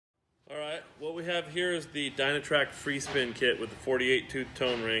What we have here is the Dynatrac free spin kit with the 48 tooth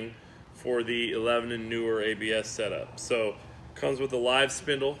tone ring for the 11 and newer ABS setup. So comes with a live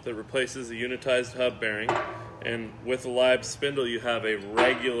spindle that replaces the unitized hub bearing, and with the live spindle you have a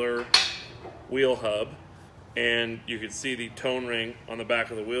regular wheel hub, and you can see the tone ring on the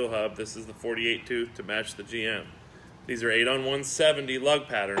back of the wheel hub. This is the 48 tooth to match the GM. These are 8-on-170 lug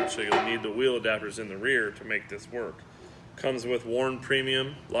patterns, so you'll need the wheel adapters in the rear to make this work. Comes with Warn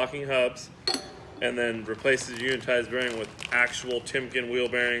Premium locking hubs, and then replaces the unitized bearing with actual Timken wheel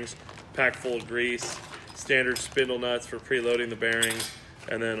bearings, packed full of grease, standard spindle nuts for preloading the bearings,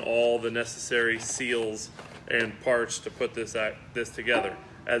 and then all the necessary seals and parts to put this together,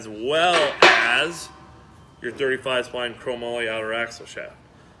 as well as your 35 spline chromoly outer axle shaft.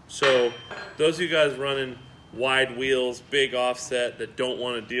 So those of you guys running wide wheels, big offset, that don't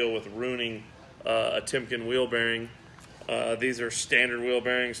want to deal with ruining a Timken wheel bearing, these are standard wheel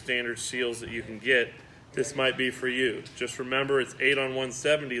bearings, standard seals that you can get. This might be for you. Just remember, it's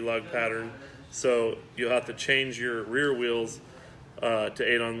 8-on-170 lug pattern, so you'll have to change your rear wheels to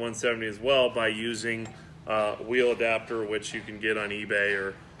 8-on-170 as well by using wheel adapter, which you can get on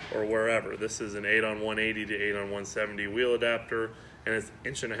eBay or wherever. This is an 8-on-180 to 8-on-170 wheel adapter, and it's 1.5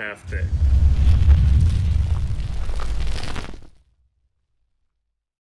 inches thick.